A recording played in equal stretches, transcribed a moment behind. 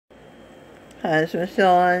As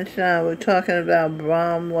Michelle Einstein, we're talking about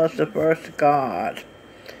Brahm was the first god.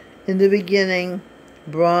 In the beginning,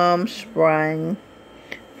 Brahm sprang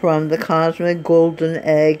from the cosmic golden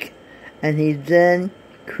egg, and he then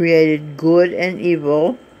created good and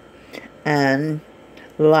evil, and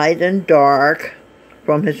light and dark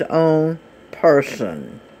from his own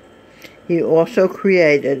person. He also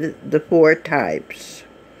created the four types: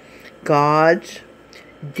 gods,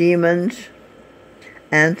 demons,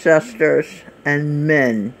 ancestors, and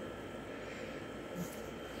men.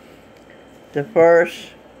 The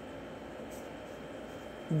first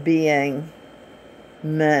being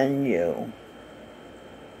Man-U.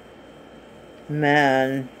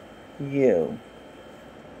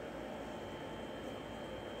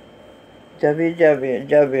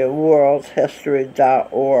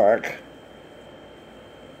 www.worldhistory.org.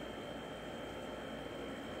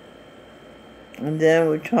 And then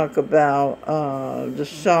we talk about the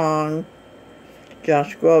song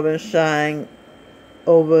Josh Groban sang,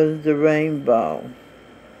 Over the Rainbow,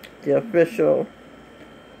 the official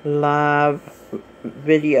live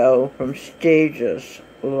video from Stages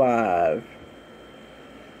Live.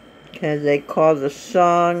 Okay, they call the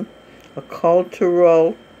song a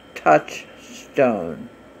cultural touchstone.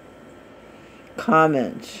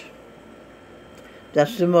 Comments: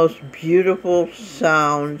 that's the most beautiful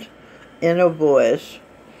sound in a voice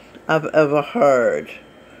I've ever heard,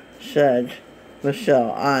 said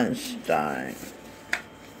Michelle Einstein.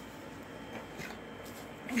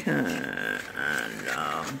 And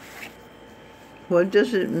what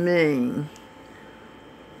does it mean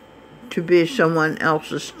to be someone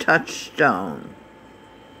else's touchstone?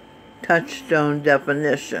 Touchstone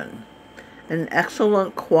definition: an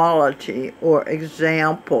excellent quality or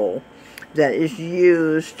example that is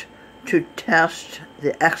used to test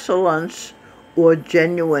the excellence or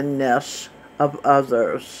genuineness of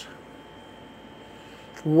others.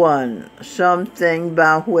 1. Something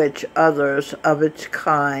by which others of its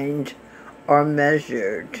kind are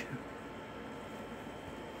measured.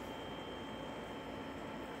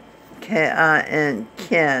 Kin,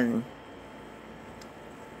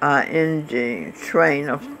 IND, train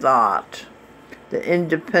of thought. The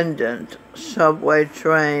independent subway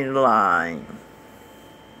train line.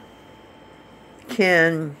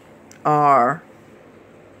 Kin are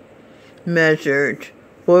measured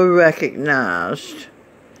or recognized.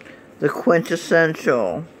 The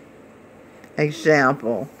quintessential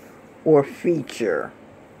example or feature.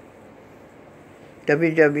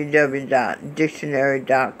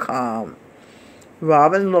 www.dictionary.com.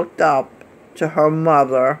 Robin looked up to her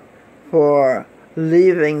mother for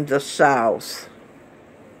leaving the South,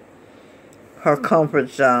 her comfort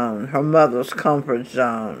zone, her mother's comfort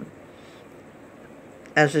zone,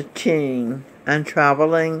 as a teen and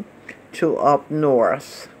traveling to up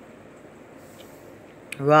north.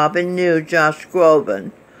 Robin knew Josh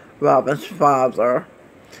Groban, Robin's father,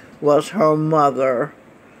 was her mother's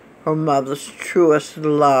truest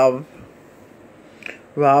love.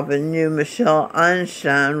 Robin knew Michelle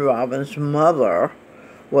Einstein, Robin's mother,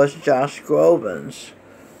 was Josh Groban's,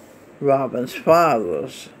 Robin's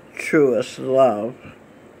father's truest love.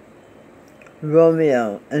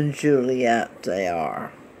 Romeo and Juliet they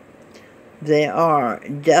are. They are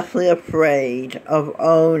deathly afraid of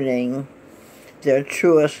owning their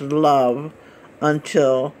truest love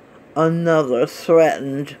until another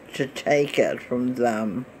threatened to take it from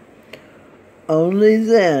them. Only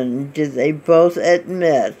then did they both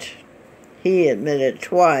admit, he admitted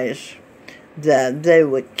twice, that they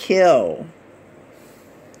would kill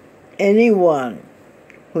anyone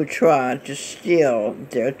who tried to steal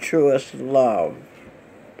their truest love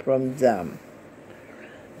from them.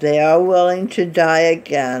 They are willing to die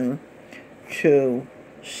again to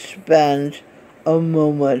spend a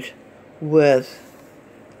moment with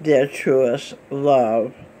their truest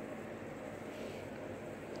love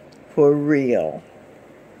for real.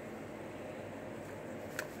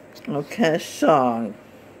 Okay, song.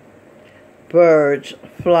 Birds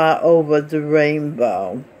fly over the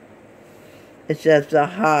rainbow. It's at the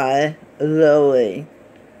High-Low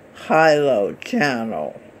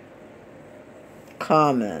channel.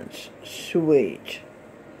 Comments: sweet.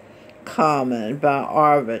 Comment by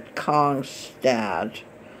Arvid Kongstad.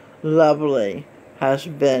 Lovely has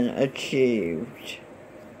been achieved.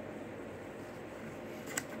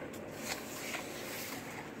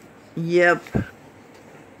 Yep.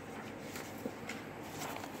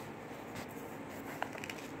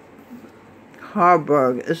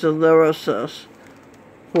 Harburg is a lyricist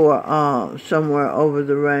for Somewhere Over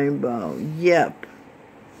the Rainbow. Yep.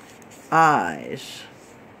 Eyes,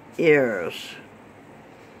 ears,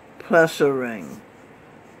 pleasuring,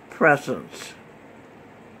 presence.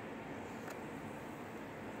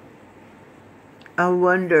 I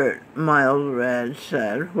wondered, Mild Red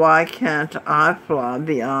said, why can't I fly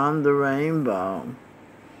beyond the rainbow?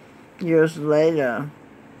 Years later,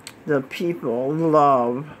 the people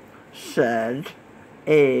love said,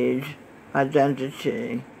 age,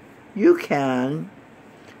 identity. You can,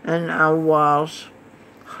 and I was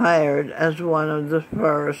hired as one of the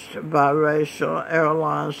first biracial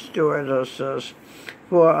airline stewardesses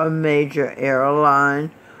for a major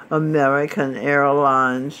airline, American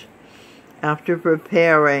Airlines. After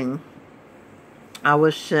preparing, I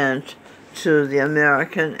was sent to the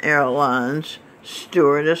American Airlines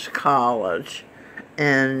Stewardess College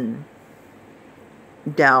in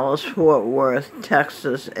Dallas-Fort Worth,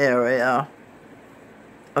 Texas area,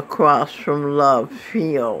 across from Love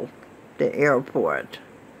Field, the airport.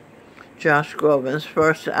 Josh Groban's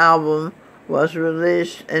first album was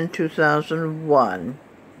released in 2001,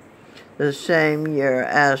 the same year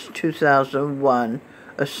as 2001,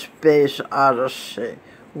 A Space Odyssey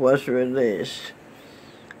was released,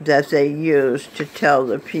 that they used to tell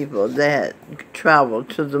the people they had traveled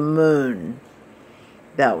to the moon.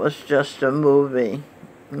 That was just a movie.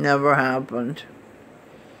 Never happened.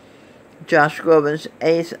 Josh Groban's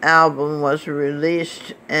 8th album was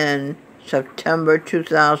released in September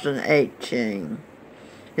 2018.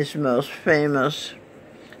 His most famous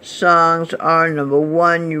songs are number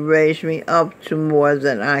 1, You Raise Me Up to More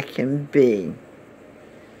Than I Can Be.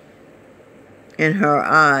 In Her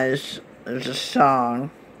Eyes is a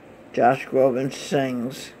song Josh Groban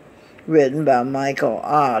sings, written by Michael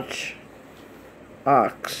Ochs,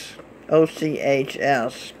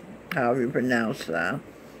 O-C-H-S, however you pronounce that.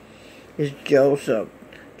 Is Joseph,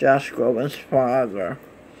 Josh Groban's father.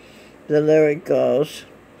 The lyric goes,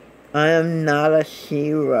 I am not a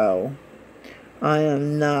hero. I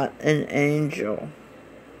am not an angel.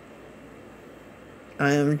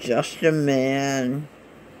 I am just a man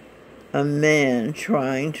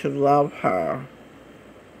trying to love her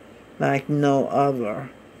like no other.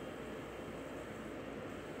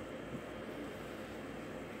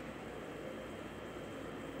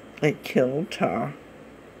 It killed her.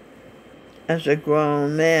 As a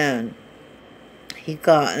grown man, he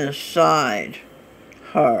got inside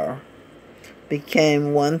her,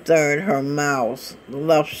 became 1/3 her mouth, the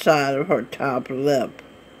left side of her top lip,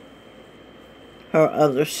 her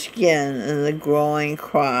other skin in the growing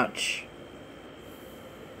crotch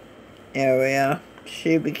area.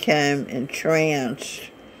 She became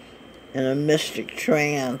entranced in a mystic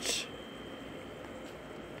trance.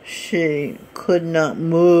 She could not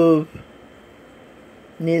move,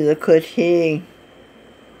 neither could he.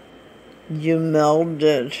 You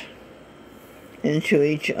melded into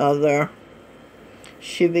each other.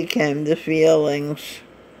 She became the feelings,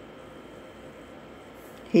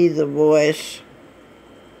 he the voice.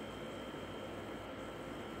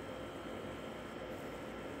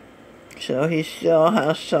 So he still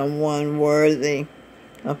has someone worthy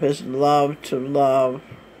of his love to love,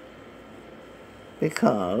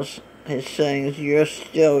 because he sings, you're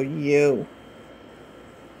still you.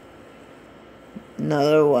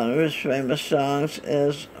 Another one of his famous songs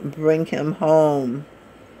is Bring Him Home.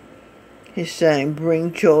 He sang,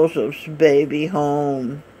 bring Joseph's baby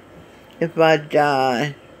home. If I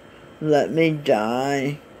die, let me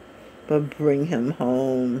die, but bring him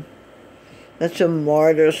home. That's a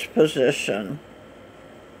martyr's position.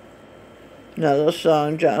 Another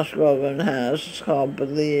song Josh Groban has is called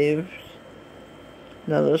Believe.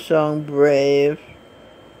 Another song, Brave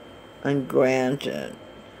and Granted.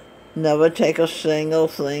 Never take a single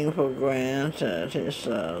thing for granted, he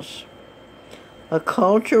says. A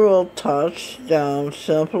cultural touchstone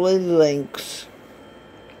simply links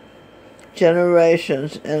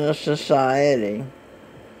generations in a society.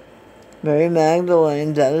 Mary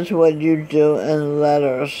Magdalene, that is what you do in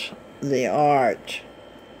letters, the art.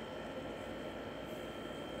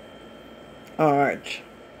 Art.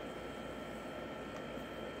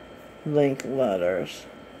 Link letters.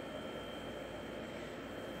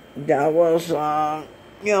 That was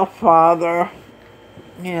your father.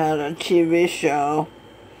 He had a TV show.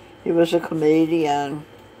 He was a comedian.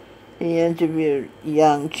 He interviewed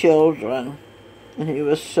young children, and he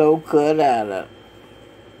was so good at it.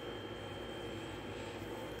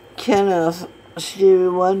 Kenneth, Stevie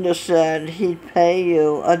Wonder said he'd pay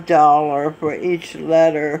you $1 for each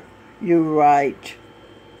letter you write.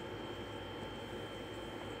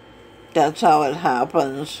 That's how it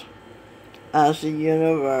happens as the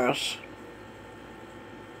universe.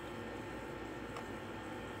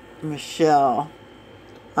 Michelle,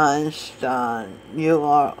 Einstein, you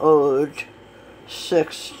are owed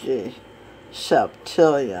 $60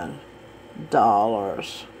 septillion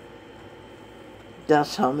dollars.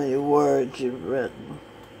 That's how many words you've written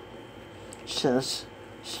since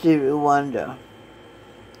Stevie Wonder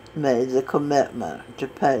made the commitment to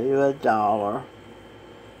pay you $1,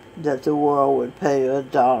 that the world would pay you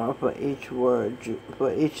 $1 for each word,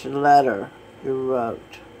 for each letter you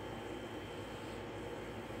wrote.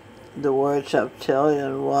 The word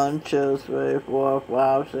septillion, 1, 2, 3, 4,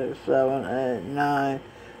 5, 6, 7, 8, 9,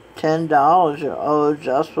 $10 you're owed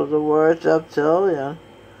just for the word septillion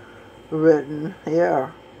written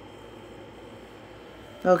here.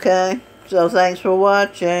 Okay, so thanks for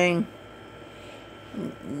watching.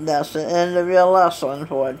 That's the end of your lesson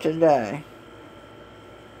for today.